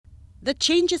The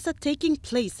changes are taking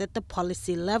place at the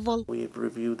policy level. We've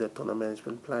reviewed the tuna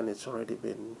management plan. It's already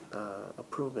been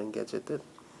approved and gazetted.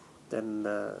 Then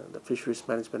the Fisheries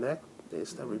Management Act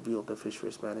is the review of the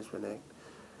Fisheries Management Act.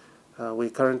 We're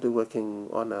currently working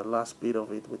on the last bit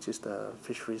of it, which is the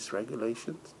fisheries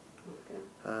regulations.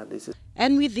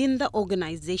 And within the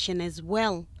organization as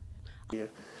well.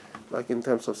 Like in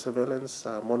terms of surveillance,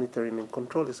 monitoring and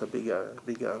control is a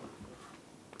bigger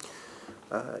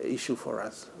issue for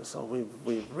us. So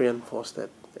we've reinforced that.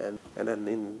 And then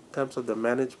in terms of the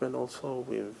management also,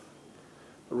 we've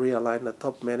realigned the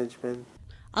top management.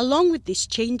 Along with these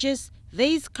changes, there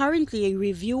is currently a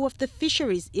review of the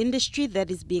fisheries industry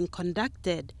that is being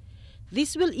conducted.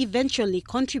 This will eventually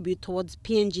contribute towards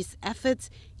PNG's efforts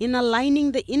in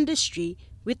aligning the industry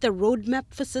with the Roadmap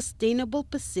for Sustainable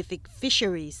Pacific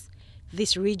Fisheries.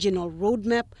 This regional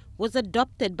roadmap was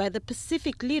adopted by the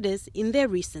Pacific leaders in their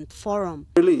recent forum.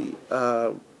 Really,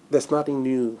 there's nothing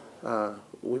new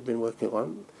we've been working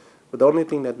on, but the only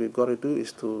thing that we've got to do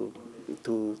is to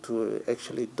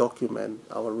actually document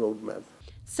our roadmap.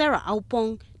 Sarah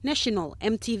Aupong, National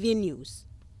EMTV News.